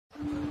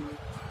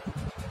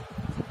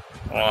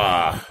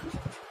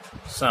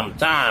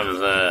Sometimes,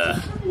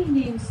 How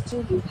many names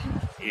do you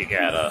have? you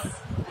got,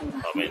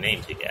 how many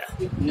names you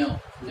got? No.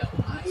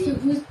 So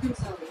who's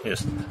Prince Ali?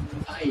 Yes.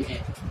 I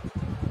am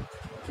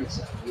Prince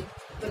Ali.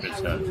 But Prince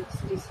how Ali. do you not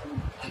say so?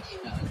 I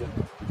cannot do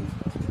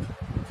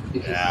it.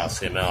 Because I'll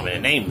see how many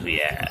names we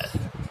have.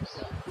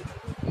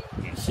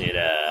 You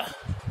said,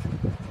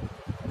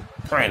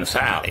 Prince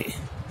Ali.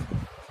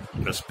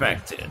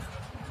 Respected.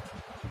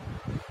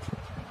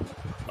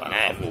 But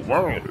every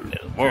word in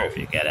this world,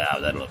 you gotta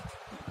have that little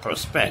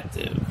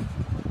perspective.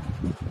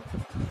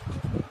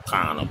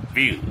 Kind of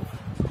view.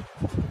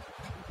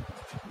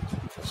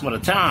 Some of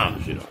the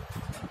times, you know,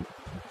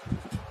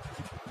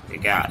 you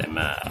got him,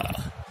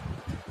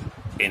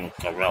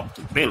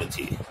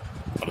 incorruptibility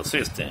of the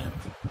system.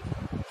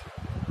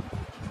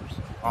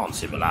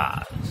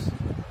 Uncivilized.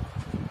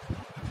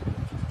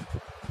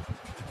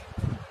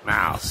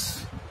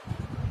 Mouse.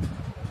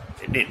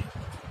 They didn't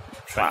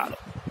try to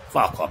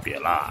fuck up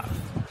your life.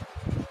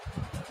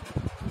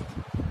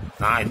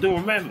 Now, I do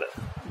remember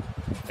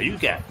that you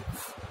got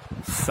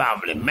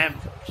family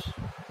members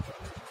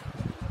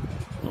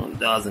who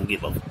doesn't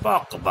give a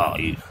fuck about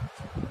you.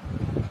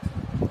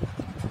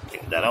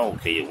 Think that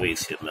okay, you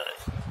waste your money.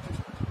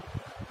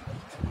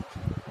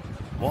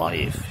 What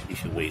if you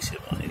should waste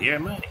your money? Your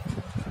money.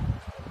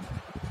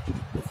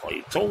 Before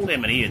you told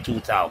them in the year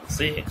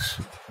 2006,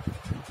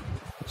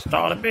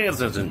 start a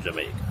business in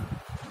Jamaica.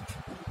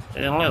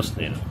 They didn't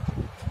listen, you know.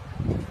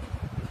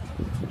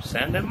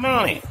 Send them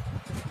money.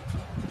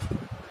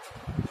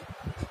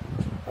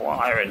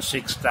 Wiring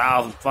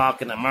 6,000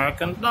 fucking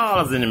American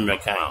dollars in your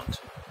account.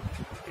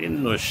 You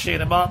didn't know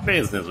shit about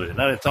business with it.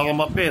 Now they're talking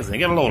about business.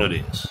 Get a load of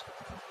this.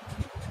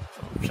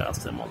 Don't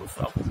trust them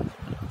motherfuckers.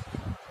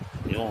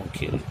 You won't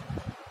kill you.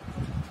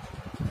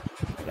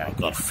 I got a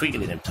gut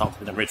feeling them talking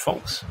to them rich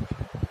folks.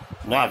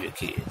 You have your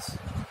kids.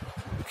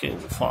 Kill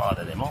the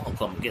father. Them all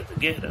come and get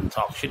together and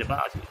talk shit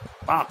about you.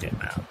 Fuck it,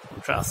 man.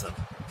 Don't trust them.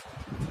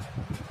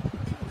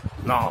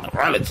 No, the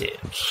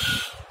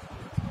relatives.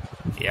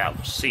 Yeah,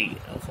 I've seen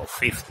them for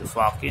 50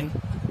 fucking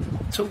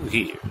 2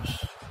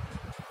 years.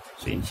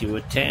 Since you were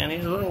 10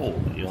 years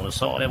old. You only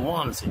saw them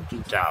once in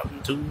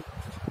 2002.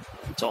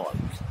 And talk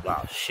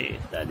about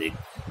shit that they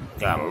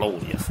got a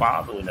load of your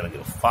father who never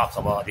give a fuck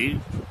about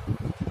you.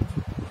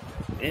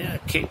 Yeah,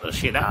 kick the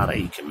shit out of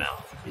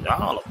Eek-A-Mouse. You know,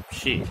 all of them,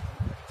 shit.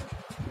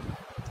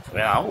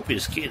 Well, I hope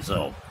his kids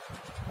are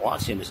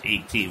watching this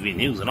ETV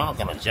news and all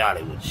kind of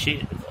JAHLLYWOOD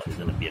shit. Because he's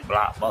gonna be a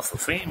blockbuster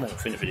film and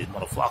finish with this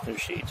motherfucking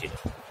shit, you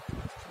know.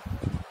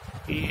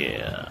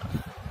 Yeah.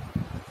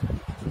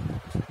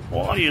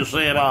 What do you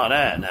say about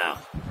that now?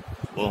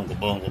 Bunga,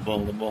 bunga,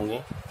 bunga,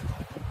 bunga.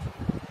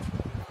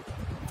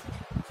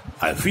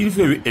 I feel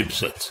very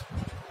upset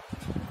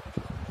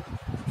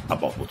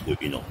about what's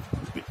going on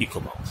with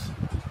Eek-A-Mouse.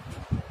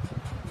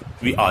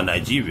 We are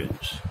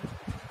Nigerians.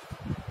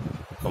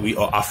 And we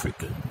are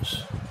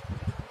Africans.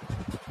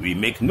 We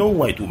make no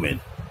white woman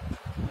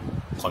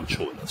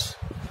control us.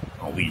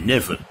 And we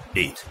never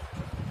date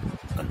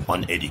an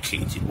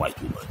uneducated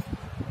white woman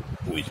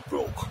who is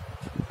broke,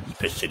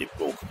 especially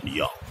broke and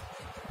young.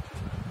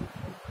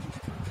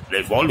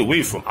 Left all the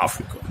way from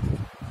Africa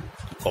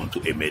to come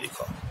to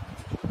America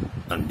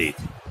and date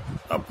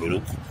a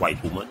broke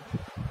white woman.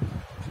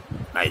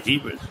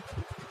 Nigerians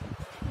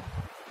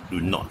do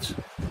not.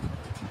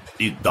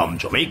 These dumb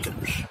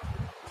Jamaicans,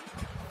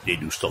 they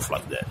do stuff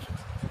like that.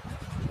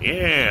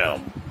 Yeah,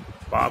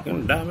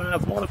 fucking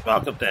dumbass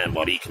motherfucker then,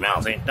 but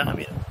Eek-A-Mouse ain't dumb,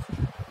 you know.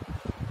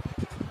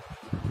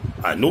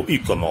 I know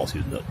Eek-A-Mouse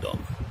is not dumb.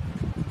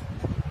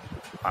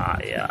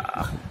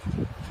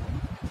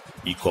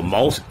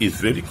 Eek-A-Mouse is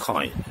very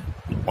kind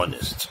and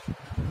honest.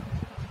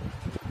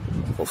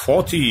 For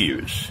 40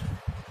 years,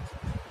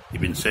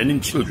 he's been sending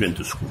children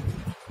to school.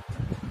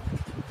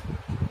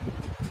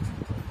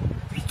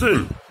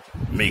 Still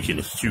making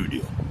a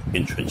studio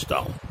in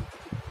Trenchtown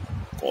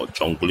called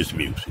Junglist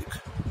Music.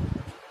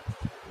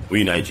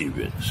 We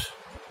Nigerians,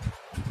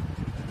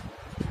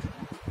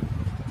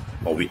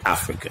 or we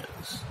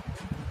Africans,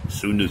 as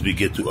soon as we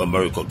get to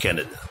America,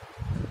 Canada,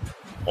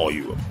 or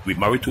Europe, we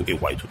marry to a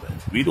white woman.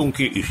 We don't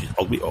care if she's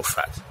ugly or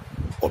fat,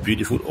 or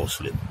beautiful or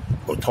slim,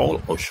 or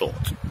tall or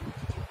short.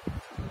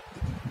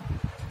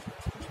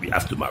 We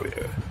have to marry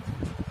her.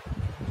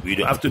 We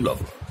don't have to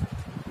love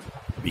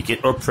her. We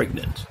get her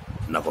pregnant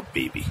and have a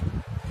baby.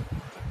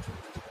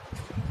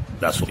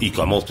 That's what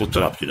Eek-A-Mouse was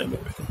trapped in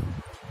America.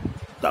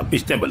 That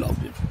bitch never loved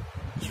him.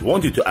 She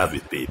wanted to have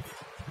his baby.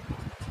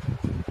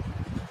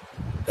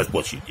 That's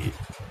what she did.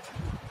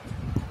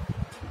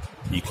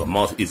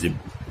 Eek-A-Mouse is a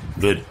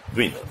good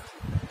winner.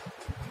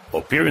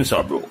 Her parents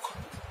are broke.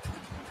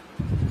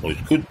 So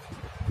it's good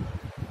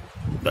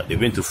that they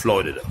went to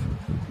Florida.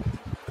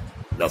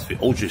 That's where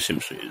O.J.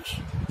 Simpson is.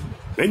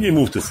 When you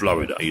move to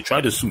Florida and you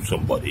try to sue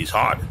somebody, it's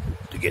hard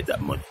to get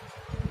that money.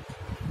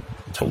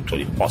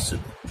 Totally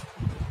impossible.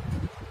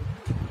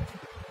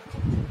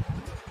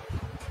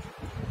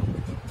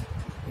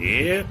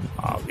 Yep,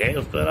 I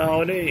guess that's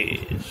how it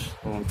is.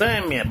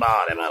 Tell me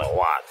about them other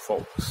white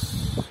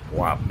folks.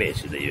 What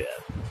bitches do you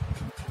have?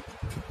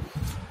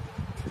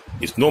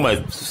 It's not my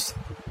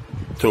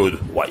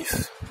third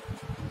wife.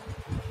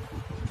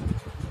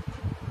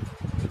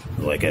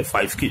 So I got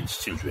 5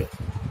 kids, children,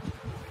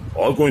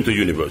 all going to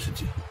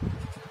university.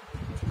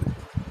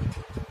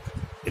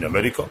 In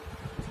America,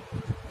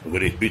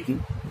 Great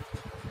Britain,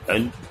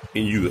 and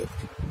in Europe.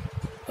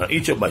 And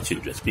each of my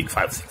children speak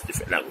 5-6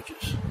 different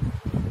languages.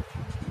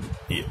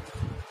 Yeah.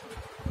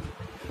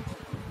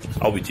 That's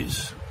how it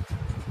is.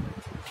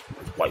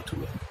 White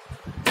women.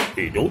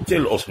 They don't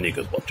tell us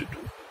niggas what to do.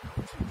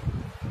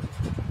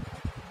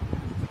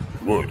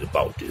 Word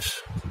about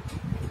this.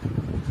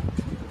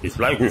 It's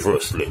like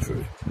reverse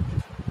slavery.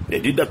 They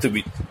did that to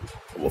me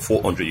over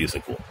 400 years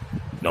ago.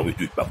 Now we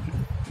do it back to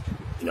them.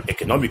 In an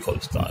economical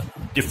style,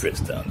 different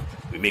style.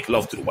 We make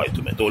love to the white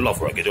woman. Don't love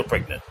her, get her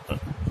pregnant.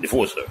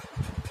 Divorce her.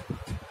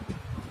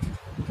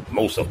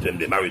 Most of them,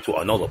 they marry to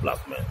another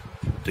black man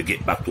to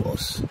get back to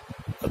us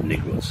as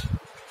Negroes.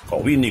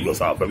 Because we Negroes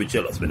are very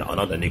jealous when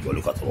another Negro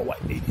look at our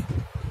white lady.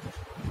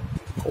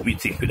 Because we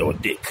think with our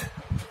dick,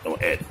 our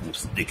head,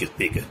 whose dick is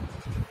bigger.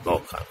 All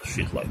kind of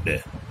shit like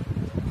that.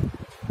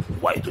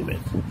 White women,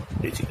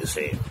 they think the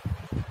same.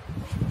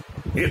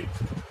 Yep.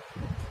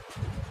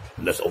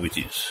 And that's how it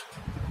is.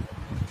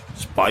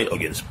 Spy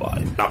against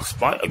spy. Black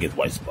spy against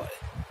white spy.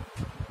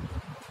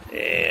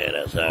 Yeah,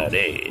 that's how it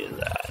is.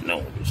 I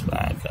know it's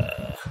like,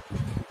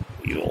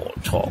 you all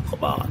talk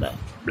about that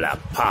black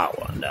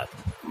power and that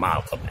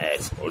Malcolm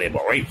X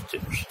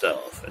liberation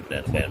stuff. And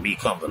then when we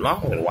come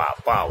along with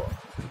white power,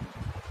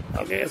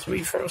 I guess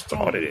we first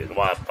started it,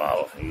 white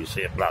power. You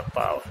said black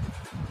power.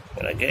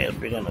 But I guess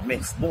we're going to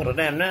mix both of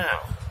them now.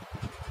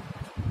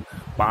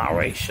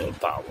 Biracial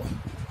power.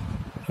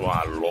 So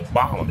why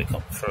Obama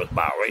become first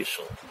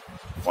biracial.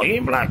 Well, he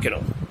ain't black, you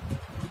know.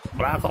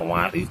 Black and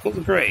white equals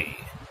gray.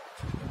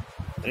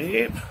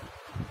 Yep.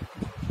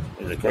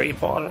 There's a gray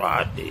part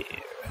right there.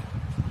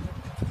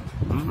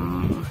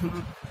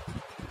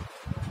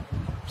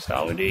 That's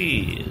how it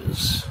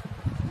is.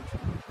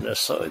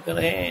 That's how it's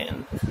going to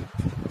end.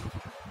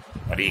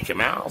 But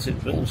Eek-A-Mouse,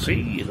 it will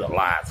see the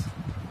light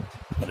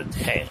at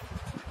the end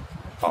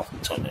of the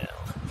tunnel.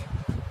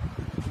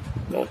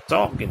 No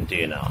talking to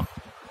you now.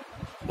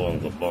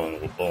 Bongo,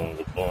 bongo,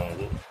 bongo,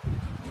 bongo.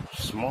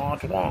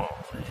 Smart one.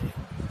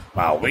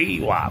 While we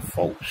white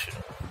folks, you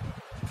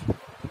know,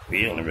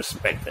 we only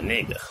respect the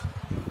nigga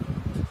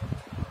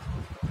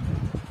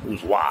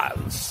who's wise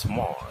and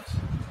smart.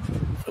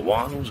 The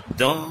one who's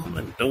dumb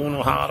and don't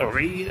know how to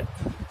read,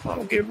 I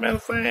don't give him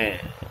anything.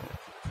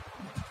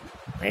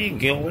 I ain't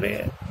good with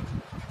it.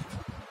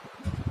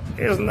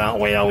 There's no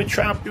way I would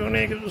trap you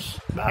niggas.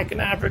 Back in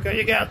Africa,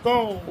 you got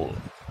gold.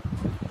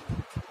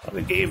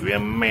 We gave you a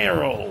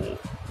marrow.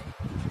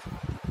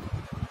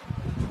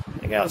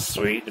 You got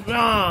sweet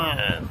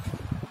wine.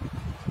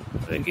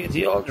 They get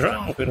you all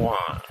drunk with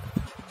wine.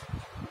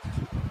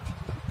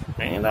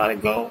 Ain't that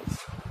it goes?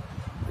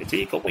 They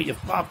take away your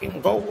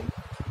fucking gold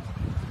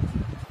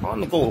on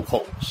the Gold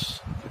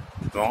Coast.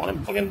 All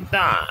them fucking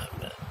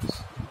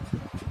diamonds.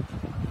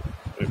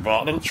 We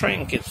brought little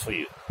trinkets for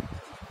you.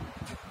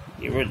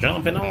 You were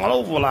jumping all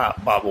over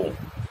like bubble.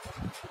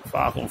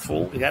 Fucking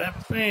fool, we got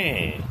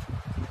everything.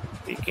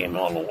 He came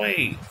all the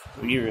way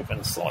from Europe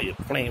and saw you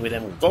playing with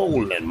them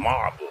gold and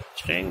marble.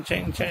 Ching,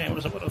 ching, ching.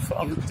 What the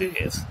fuck is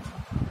this?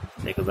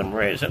 Niggas them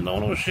rich and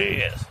no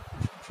shit.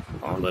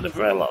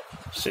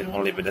 Underdeveloped. Shit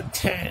only with a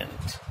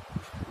tent.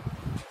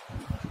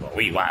 But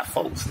we white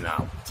folks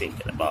now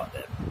thinking about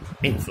that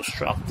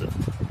infrastructure.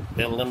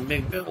 Building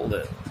big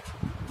buildings.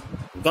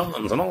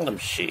 Guns and all them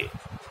shit.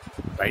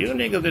 Like you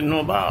niggas didn't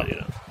know about, you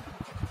know.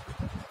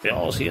 They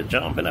all see you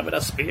jumping up at the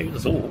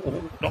spears.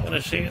 Talking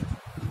that shit.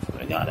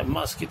 They got a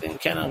musket and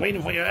cannon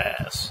waiting for your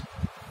ass.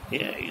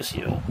 Yeah, you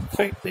see how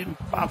quick them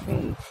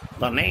fucking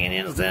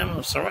Ghanaians,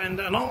 them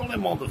surrender and all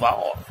them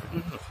motherfuckers.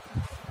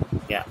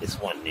 Yeah, this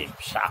one named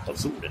Shaka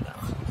Zulu now.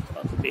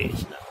 Like a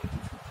bitch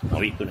now. Now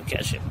we couldn't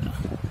catch him now.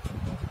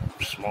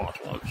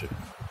 Smart one too.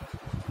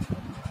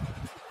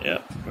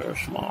 Yep, very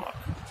smart.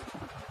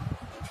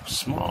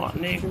 Smart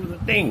nigga was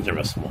a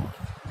dangerous one.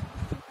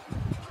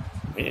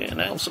 Yeah,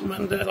 Nelson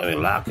Mandela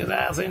locked his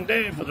ass in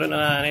there for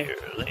 29 years.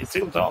 They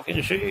still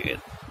talking shit.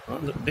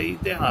 They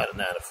died in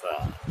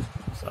 95.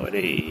 So it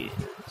is.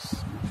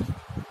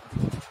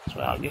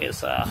 So I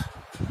guess I'm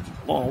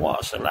going to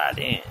watch a lot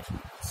in.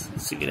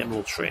 See them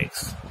little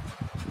tricks.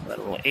 That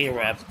little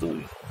A-raps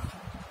do.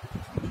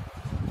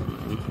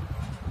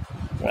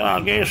 Well,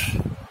 I guess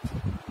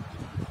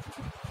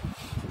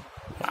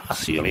I'll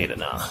see you later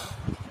now.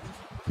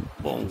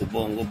 Bongo,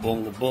 bongo,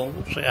 bongo,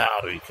 bongo. Say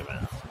how do you come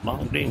out?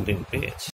 Bong, ding, ding, bitch.